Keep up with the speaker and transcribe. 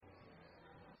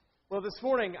Well, this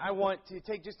morning I want to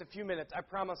take just a few minutes. I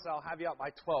promise I'll have you out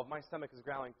by 12. My stomach is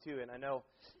growling too, and I know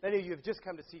many of you have just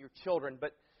come to see your children.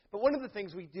 But one of the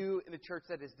things we do in the church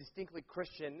that is distinctly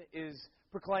Christian is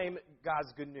proclaim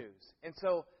God's good news. And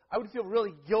so I would feel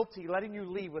really guilty letting you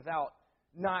leave without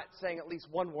not saying at least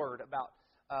one word about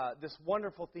this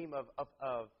wonderful theme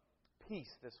of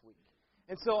peace this week.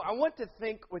 And so I want to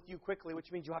think with you quickly,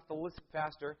 which means you'll have to listen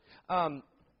faster,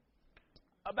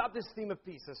 about this theme of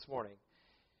peace this morning.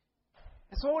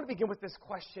 And so I want to begin with this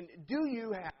question. Do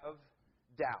you have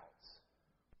doubts?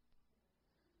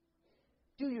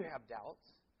 Do you have doubts?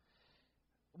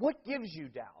 What gives you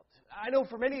doubt? I know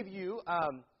for many of you,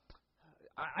 I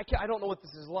don't know what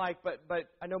this is like, but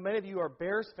I know many of you are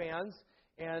Bears fans,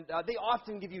 and they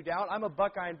often give you doubt. I'm a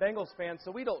Buckeye and Bengals fan,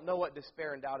 so we don't know what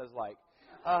despair and doubt is like.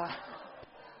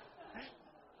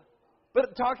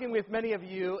 But talking with many of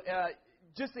you,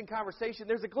 just in conversation,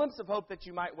 there's a glimpse of hope that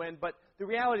you might win, but the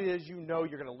reality is you know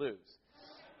you're going to lose,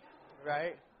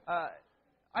 right?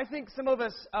 I think some of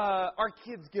us, our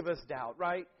kids give us doubt,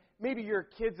 right? Maybe your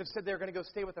kids have said they're going to go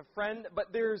stay with a friend,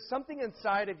 but there's something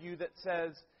inside of you that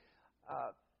says,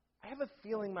 I have a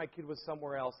feeling my kid was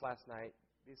somewhere else last night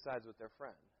besides with their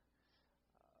friend.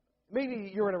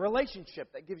 Maybe you're in a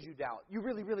relationship that gives you doubt. You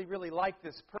really, really, really like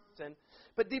this person,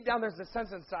 but deep down there's a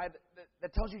sense inside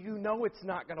that tells you it's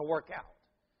not going to work out.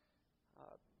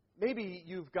 Maybe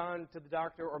you've gone to the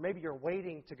doctor, or maybe you're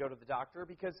waiting to go to the doctor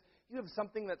because you have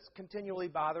something that's continually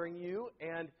bothering you,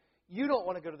 and you don't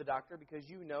want to go to the doctor because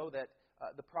you know that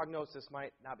the prognosis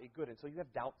might not be good, and so you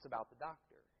have doubts about the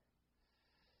doctor.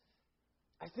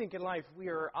 I think in life we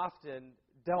are often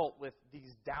dealt with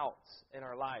these doubts in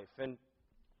our life. And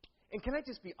can I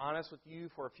just be honest with you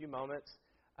for a few moments?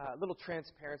 A little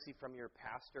transparency from your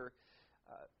pastor.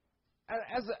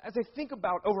 As I think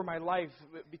about over my life,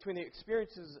 between the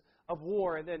experiences of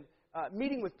war and then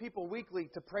meeting with people weekly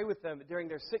to pray with them during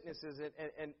their sicknesses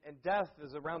and death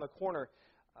is around the corner,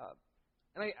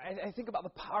 and I think about the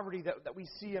poverty that we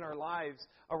see in our lives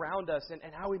around us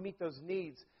and how we meet those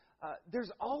needs.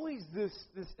 There's always this,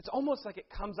 it's almost like it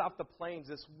comes off the plains,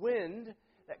 this wind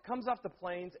that comes off the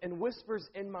plains and whispers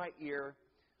in my ear,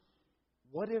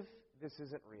 what if this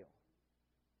isn't real?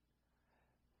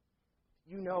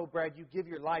 You know, Brad, you give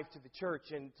your life to the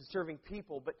church and to serving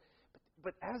people,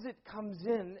 but as it comes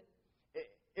in,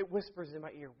 it whispers in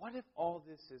my ear, what if all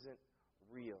this isn't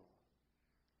real?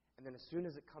 And then as soon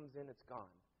as it comes in, it's gone.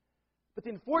 But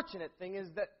the unfortunate thing is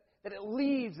that it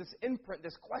leaves this imprint,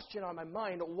 this question on my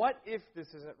mind, what if this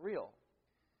isn't real?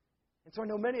 And so I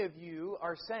know many of you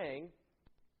are saying,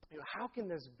 how can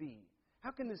this be?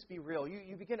 How can this be real?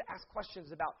 You begin to ask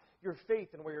questions about your faith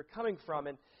and where you're coming from,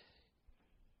 and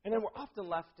then we're often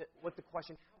left with the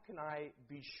question, how can I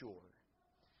be sure?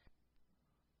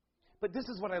 But this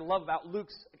is what I love about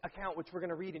Luke's account, which we're going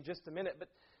to read in just a minute. But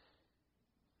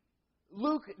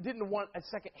Luke didn't want a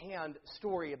second-hand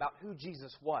story about who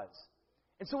Jesus was.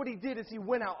 And so what he did is he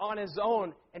went out on his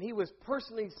own, and he was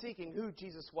personally seeking who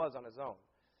Jesus was on his own.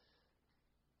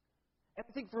 And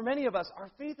I think for many of us,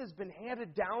 our faith has been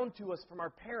handed down to us from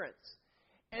our parents.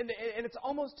 And it's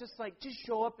almost just like, just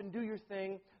show up and do your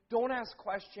thing. Don't ask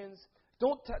questions.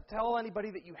 Don't tell anybody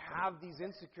that you have these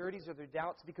insecurities or their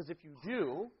doubts, because if you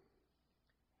do,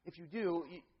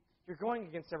 you're going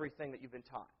against everything that you've been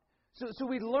taught. So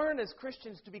we learn as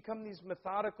Christians to become these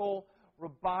methodical,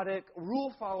 robotic,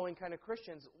 rule-following kind of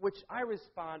Christians, which I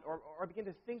respond or begin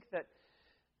to think that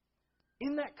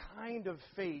in that kind of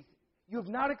faith, you have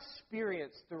not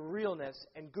experienced the realness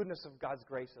and goodness of God's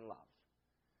grace and love.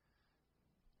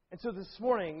 And so this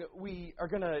morning, we are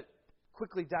going to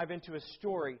quickly dive into a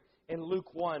story in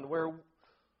Luke 1 where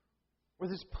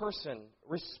this person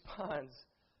responds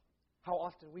how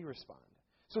often we respond.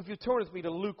 So if you turn with me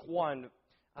to Luke 1,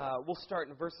 we'll start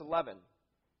in verse 11.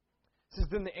 It says,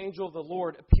 Then the angel of the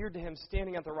Lord appeared to him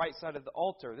standing at the right side of the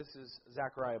altar. This is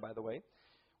Zechariah, by the way.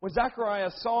 When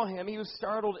Zechariah saw him, he was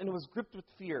startled and was gripped with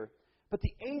fear. But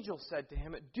the angel said to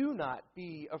him, Do not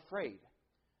be afraid.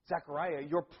 Zechariah,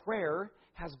 your prayer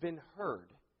has been heard.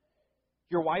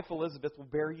 Your wife Elizabeth will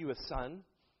bear you a son,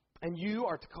 and you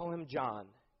are to call him John.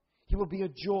 He will be a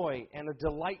joy and a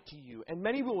delight to you, and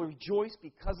many will rejoice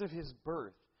because of his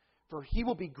birth, for he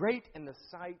will be great in the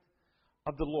sight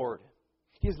of the Lord.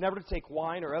 He is never to take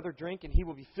wine or other drink, and he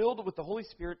will be filled with the Holy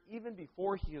Spirit even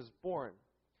before he is born.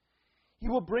 He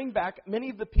will bring back many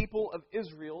of the people of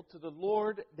Israel to the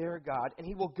Lord their God, and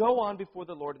he will go on before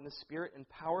the Lord in the spirit and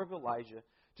power of Elijah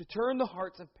to turn the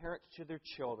hearts of parents to their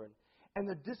children, and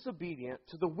the disobedient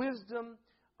to the wisdom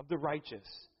of the righteous,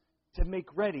 to make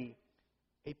ready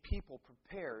a people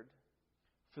prepared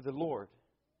for the Lord.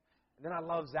 And then I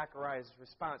love Zechariah's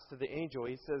response to the angel.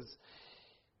 He says,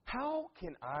 "How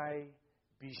can I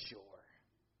be sure?"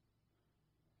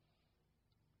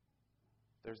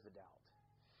 There's the doubt.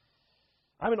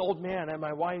 "I'm an old man, and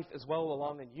my wife is well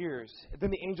along in years."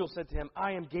 Then the angel said to him,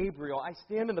 "I am Gabriel. I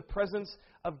stand in the presence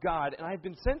of God, and I have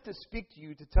been sent to speak to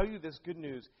you to tell you this good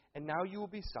news. And now you will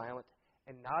be silent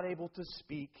and not able to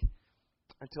speak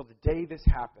until the day this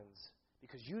happens,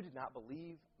 because you did not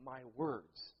believe my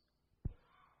words."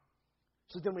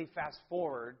 So then we fast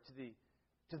forward to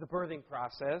the birthing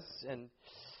process, and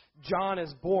John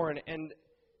is born, and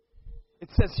it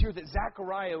says here that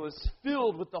Zechariah was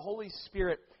filled with the Holy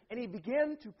Spirit, and he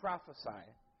began to prophesy.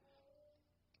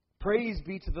 "Praise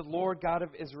be to the Lord God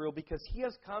of Israel, because he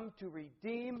has come to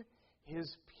redeem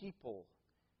his people.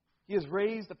 He has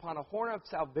raised upon a horn of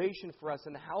salvation for us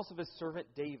in the house of his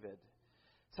servant David.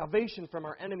 Salvation from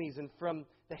our enemies and from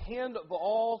the hand of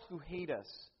all who hate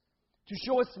us, to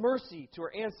show us mercy to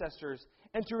our ancestors,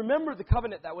 and to remember the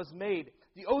covenant that was made,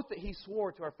 the oath that he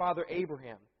swore to our father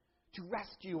Abraham, to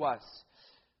rescue us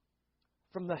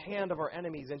from the hand of our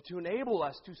enemies, and to enable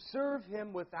us to serve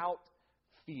him without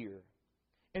fear,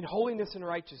 in holiness and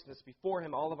righteousness before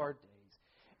him all of our days.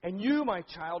 And you, my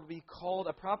child, will be called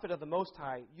a prophet of the Most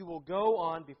High. You will go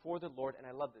on before the Lord," and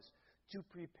I love this, "to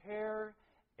prepare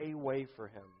a way for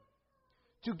him,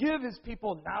 to give his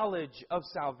people knowledge of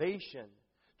salvation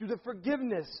through the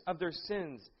forgiveness of their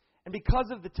sins, and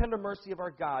because of the tender mercy of our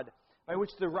God, by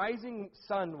which the rising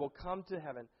sun will come to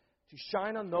heaven, to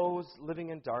shine on those living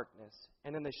in darkness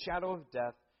and in the shadow of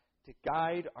death, to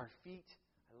guide our feet,"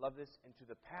 I love this, "into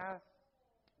the path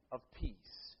of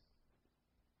peace."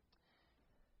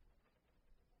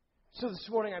 So this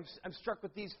morning I'm struck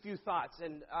with these few thoughts,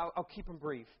 and I'll keep them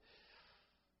brief.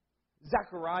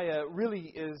 Zechariah really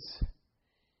is,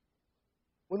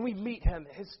 when we meet him,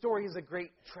 his story is a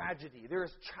great tragedy. There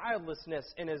is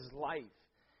childlessness in his life.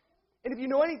 And if you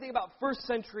know anything about first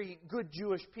century good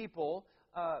Jewish people,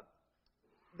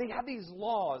 they had these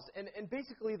laws, and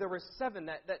basically there were 7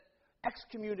 that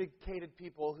excommunicated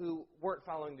people who weren't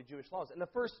following the Jewish laws. And the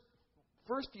first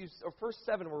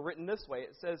 7 were written this way.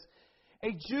 It says,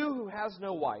 "A Jew who has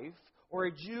no wife, or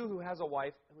a Jew who has a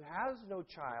wife who has no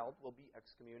child, will be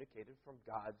excommunicated from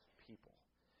God's people."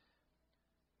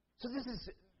 So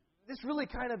this really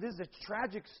kind of is a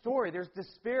tragic story. There's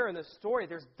despair in the story.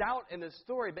 There's doubt in the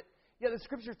story. But yeah, the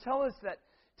Scripture tells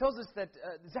us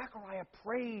that Zechariah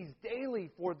prays daily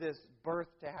for this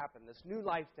birth to happen, this new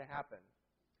life to happen.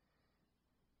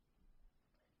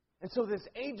 And so this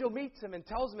angel meets him and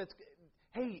tells him,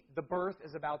 hey, the birth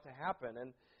is about to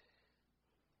happen.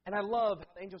 And I love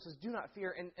how the angel says, "Do not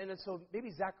fear." And so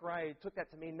maybe Zechariah took that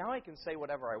to mean, now I can say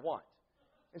whatever I want.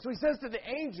 And so he says to the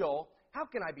angel, "How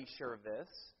can I be sure of this?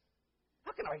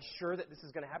 How can I be sure that this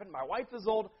is going to happen? My wife is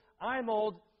old. I'm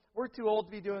old. We're too old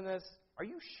to be doing this. Are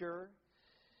you sure?"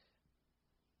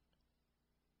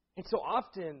 And so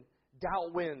often,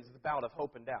 doubt wins the bout of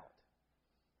hope and doubt.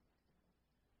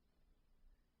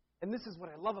 And this is what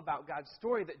I love about God's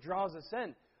story that draws us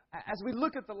in. As we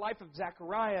look at the life of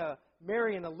Zechariah,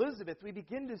 Mary, and Elizabeth, we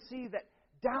begin to see that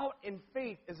doubt and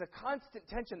faith is a constant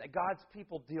tension that God's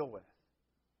people deal with.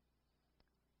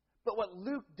 But what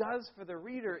Luke does for the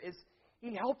reader is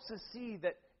he helps us see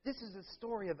that this is a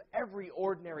story of every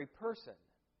ordinary person.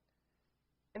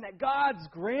 And that God's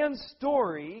grand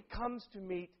story comes to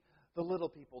meet the little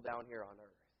people down here on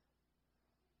earth.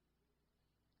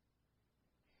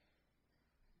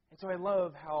 And so I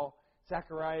love how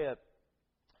Zechariah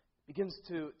begins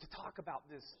to talk about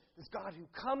this God who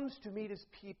comes to meet his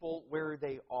people where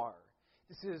they are.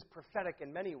 This is prophetic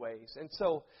in many ways. And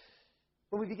so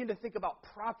when we begin to think about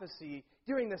prophecy,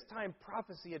 during this time,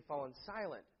 prophecy had fallen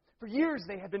silent. For years,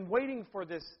 they had been waiting for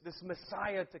this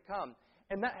Messiah to come,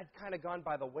 and that had kind of gone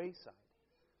by the wayside.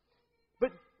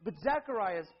 But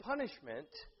Zechariah's punishment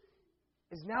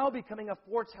is now becoming a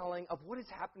foretelling of what is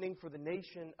happening for the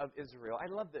nation of Israel. I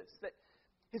love this, that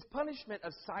his punishment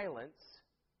of silence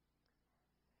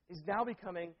is now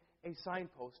becoming a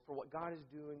signpost for what God is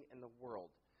doing in the world.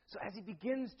 So as he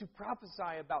begins to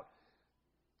prophesy about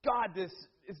God, this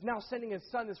is now sending his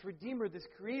Son, this Redeemer, this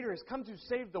Creator, has come to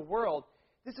save the world,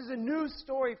 this is a new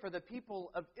story for the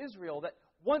people of Israel, that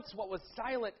once what was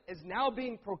silent is now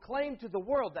being proclaimed to the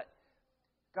world, that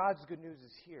God's good news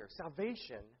is here.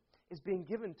 Salvation is being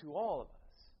given to all of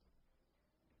us.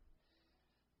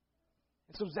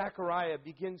 And so Zechariah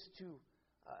begins to,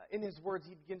 in his words,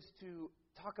 he begins to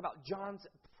talk about John's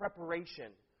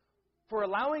preparation for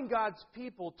allowing God's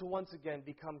people to once again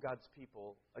become God's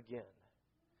people again.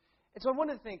 And so I want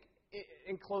to think,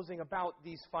 in closing, about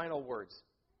these final words.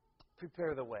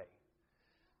 Prepare the way.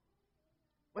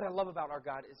 what I love about our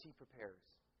God is He prepares.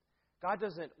 God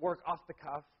doesn't work off the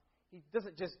cuff. He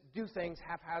doesn't just do things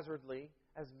haphazardly,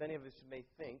 as many of us may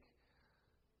think,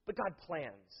 but God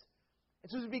plans.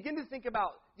 And so as we begin to think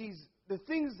about the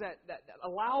things that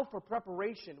allow for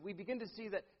preparation, we begin to see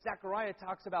that Zechariah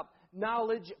talks about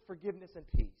knowledge, forgiveness, and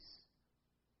peace.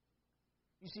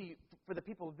 You see, for the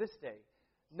people of this day,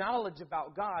 knowledge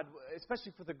about God,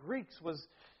 especially for the Greeks, was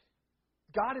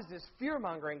God is this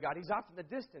fear-mongering God. He's off in the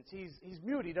distance. He's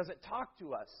mute. He doesn't talk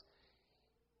to us.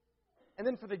 And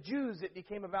then for the Jews, it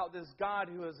became about this God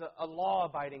who is a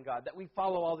law-abiding God, that we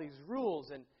follow all these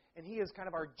rules, and He is kind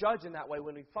of our judge in that way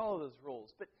when we follow those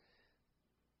rules.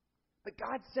 But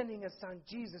God sending His Son,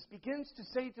 Jesus, begins to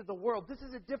say to the world, this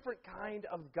is a different kind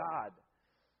of God.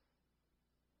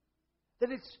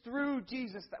 That it's through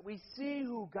Jesus that we see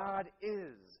who God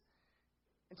is.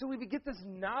 And so we get this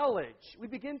knowledge.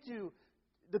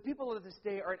 The people of this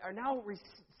day are now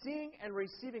seeing and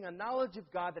receiving a knowledge of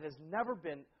God that has never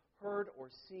been heard or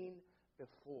seen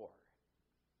before.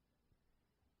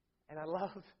 And I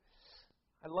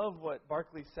love what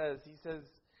Barclay says. He says,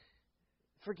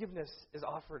 forgiveness is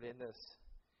offered in this.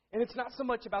 And it's not so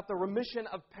much about the remission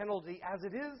of penalty as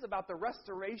it is about the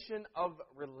restoration of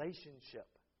relationship.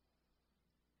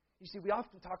 You see, we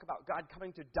often talk about God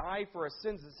coming to die for our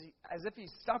sins as if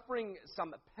He's suffering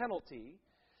some penalty.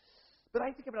 But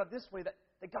I think about it this way, that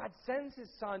God sends His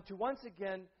Son to once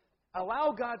again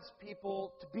allow God's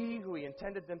people to be who He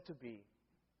intended them to be.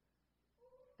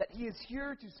 That He is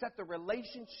here to set the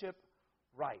relationship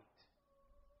right.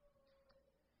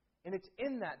 And it's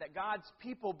in that God's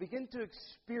people begin to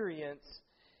experience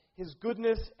His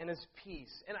goodness and His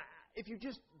peace. And if you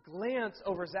just glance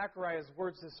over Zechariah's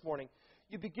words this morning,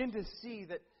 you begin to see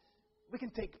that we can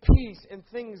take peace in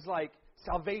things like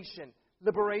salvation,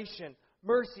 liberation,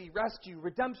 mercy, rescue,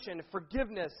 redemption,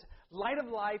 forgiveness, light of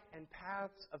life, and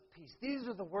paths of peace. These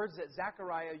are the words that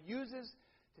Zechariah uses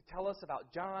to tell us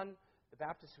about John the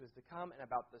Baptist who is to come and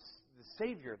about the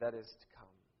Savior that is to come.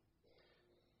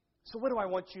 So what do I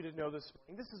want you to know this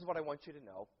morning? This is what I want you to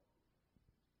know.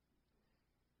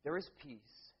 There is peace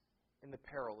in the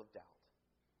peril of doubt.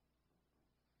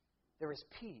 There is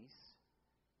peace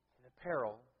in the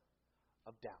peril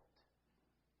of doubt.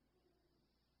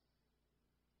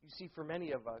 You see, for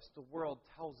many of us, the world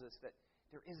tells us that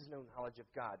there is no knowledge of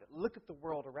God. Look at the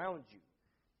world around you.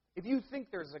 If you think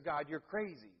there's a God, you're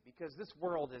crazy, because this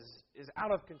world is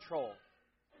out of control.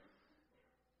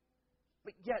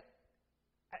 But yet,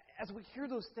 as we hear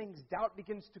those things, doubt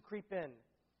begins to creep in.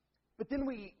 But then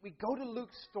we go to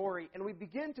Luke's story, and we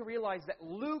begin to realize that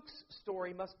Luke's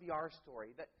story must be our story.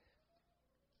 That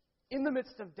in the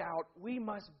midst of doubt, we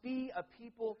must be a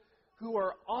people who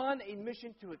are on a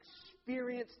mission to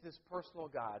experience this personal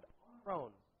God on our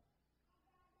own.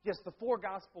 Yes, the four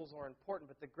Gospels are important,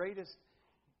 but the greatest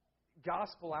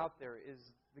gospel out there is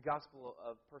the gospel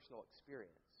of personal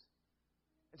experience.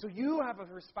 And so you have a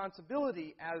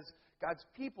responsibility as God's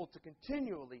people to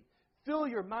continually fill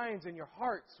your minds and your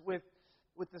hearts with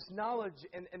this knowledge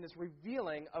and this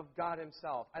revealing of God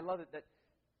Himself. I love it that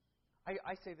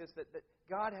I say this, that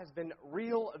God has been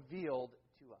revealed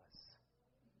to us.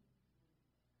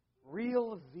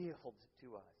 Revealed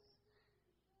to us.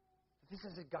 This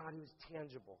is a God who is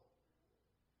tangible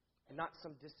and not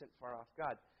some distant, far-off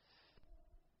God.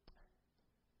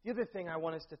 The other thing I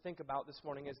want us to think about this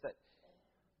morning is that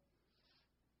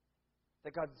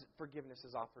God's forgiveness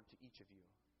is offered to each of you.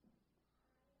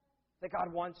 That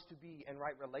God wants to be in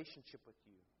right relationship with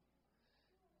you.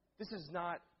 This is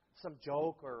not some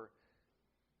joke or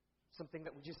something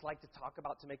that we just like to talk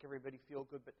about to make everybody feel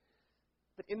good,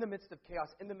 but in the midst of chaos,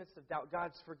 in the midst of doubt,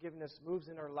 God's forgiveness moves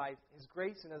in our life. His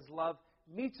grace and His love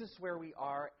meets us where we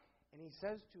are, and He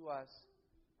says to us,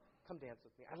 come dance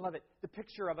with me. I love it. The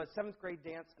picture of a 7th grade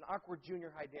dance, an awkward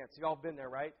junior high dance. You've all been there,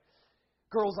 right?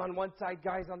 Girls on one side,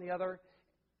 guys on the other.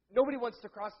 Nobody wants to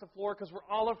cross the floor because we're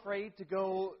all afraid to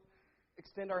go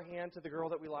extend our hand to the girl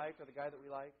that we like or the guy that we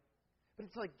like. But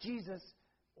it's like Jesus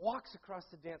walks across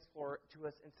the dance floor to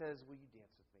us and says, will you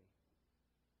dance with me?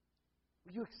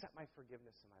 Will you accept my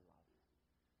forgiveness and my love?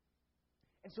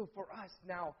 And so for us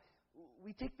now,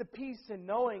 we take the peace in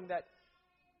knowing that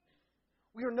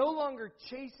we are no longer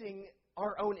chasing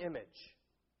our own image.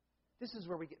 This is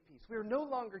where we get peace. We are no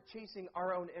longer chasing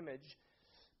our own image,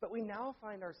 but we now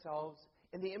find ourselves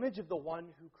in the image of the one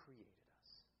who created us.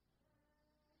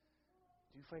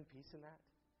 Do you find peace in that?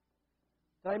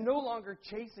 That I'm no longer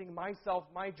chasing myself,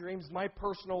 my dreams, my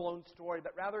personal own story,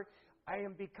 but rather I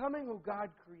am becoming who God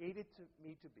created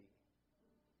me to be.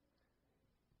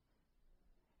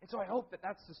 And so I hope that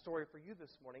that's the story for you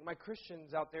this morning. My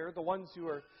Christians out there, the ones who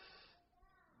are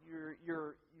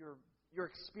you're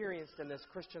experienced in this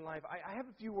Christian life, I have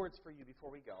a few words for you before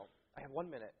we go. I have 1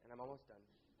 minute, and I'm almost done.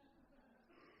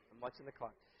 I'm watching the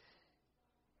clock.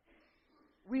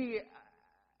 We,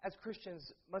 as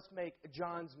Christians, must make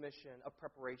John's mission of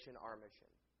preparation our mission.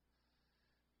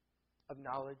 Of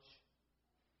knowledge,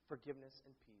 forgiveness,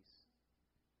 and peace.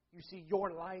 You see,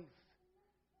 your life.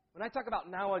 When I talk about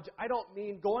knowledge, I don't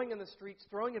mean going in the streets,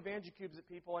 throwing evangel cubes at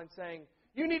people and saying,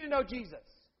 you need to know Jesus.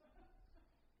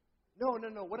 No.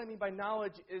 What I mean by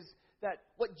knowledge is that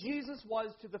what Jesus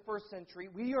was to the first century,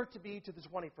 we are to be to the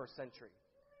 21st century.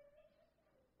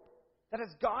 That as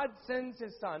God sends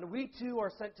His Son, we too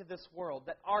are sent to this world.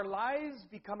 That our lives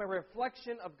become a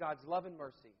reflection of God's love and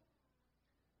mercy.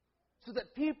 So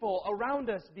that people around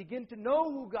us begin to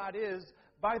know who God is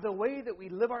by the way that we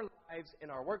live our lives in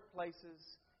our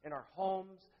workplaces, in our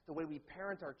homes, the way we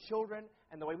parent our children,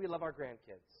 and the way we love our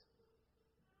grandkids.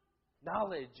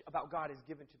 Knowledge about God is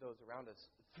given to those around us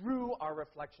through our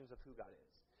reflections of who God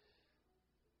is.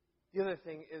 The other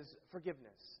thing is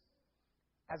forgiveness.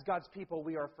 As God's people,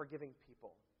 we are forgiving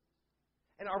people.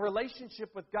 And our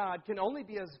relationship with God can only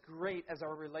be as great as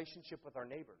our relationship with our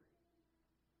neighbor.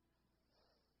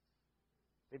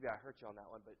 Maybe I hurt you on that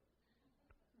one, but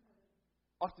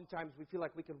oftentimes we feel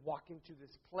like we can walk into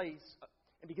this place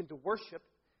and begin to worship,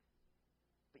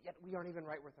 but yet we aren't even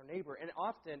right with our neighbor. And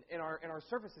often in our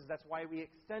services, that's why we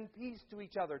extend peace to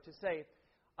each other to say,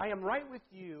 I am right with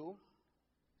you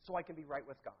so I can be right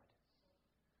with God.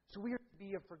 So we are to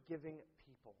be a forgiving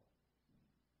people.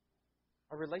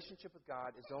 Our relationship with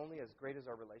God is only as great as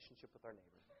our relationship with our neighbor.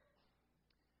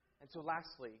 And so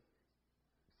lastly,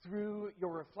 through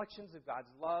your reflections of God's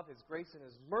love, His grace, and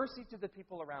His mercy to the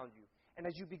people around you, and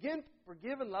as you begin to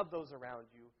forgive and love those around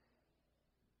you,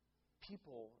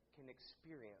 people can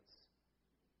experience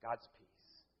God's peace.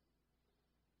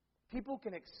 People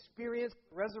can experience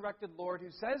the resurrected Lord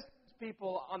who says to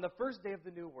people on the first day of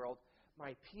the new world,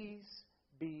 my peace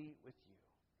be with you.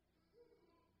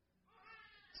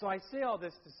 So I say all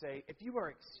this to say, if you are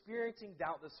experiencing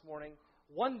doubt this morning,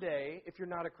 one day, if you're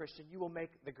not a Christian, you will make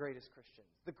the greatest Christians.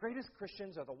 The greatest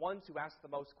Christians are the ones who ask the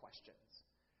most questions.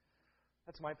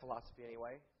 That's my philosophy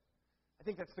anyway. I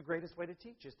think that's the greatest way to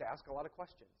teach, is to ask a lot of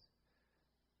questions.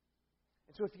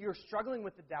 And so if you're struggling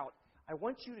with the doubt, I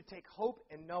want you to take hope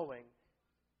in knowing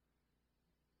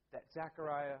that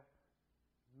Zechariah,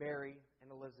 Mary,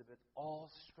 and Elizabeth all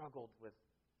struggled with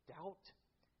doubt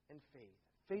and faith.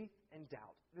 Faith and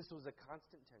doubt. This was a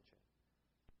constant tension.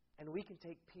 And we can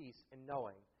take peace in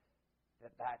knowing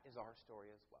that that is our story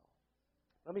as well.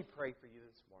 Let me pray for you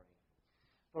this morning.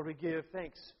 Lord, we give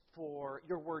thanks for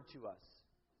your word to us.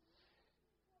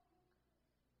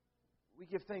 We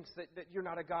give thanks that you're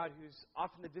not a God who's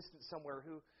off in the distance somewhere,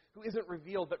 who isn't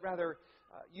revealed, but rather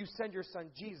you send your Son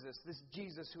Jesus, this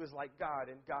Jesus who is like God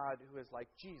and God who is like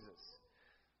Jesus.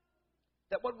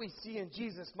 That what we see in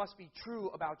Jesus must be true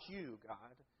about you,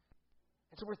 God.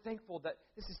 And so we're thankful that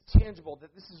this is tangible,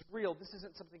 that this is real, this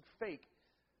isn't something fake,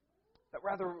 that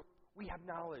rather we have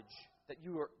knowledge that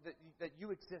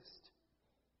you exist.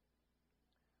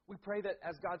 We pray that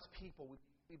as God's people,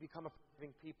 we become a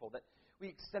forgiving people, that we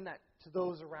extend that to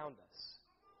those around us.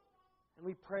 And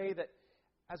we pray that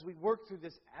as we work through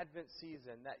this Advent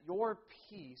season, that your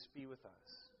peace be with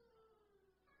us.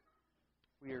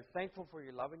 We are thankful for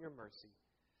your love and your mercy.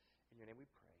 In your name we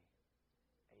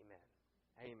pray.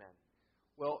 Amen. Amen.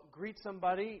 Well, greet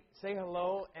somebody, say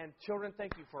hello, and children,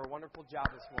 thank you for a wonderful job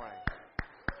this morning.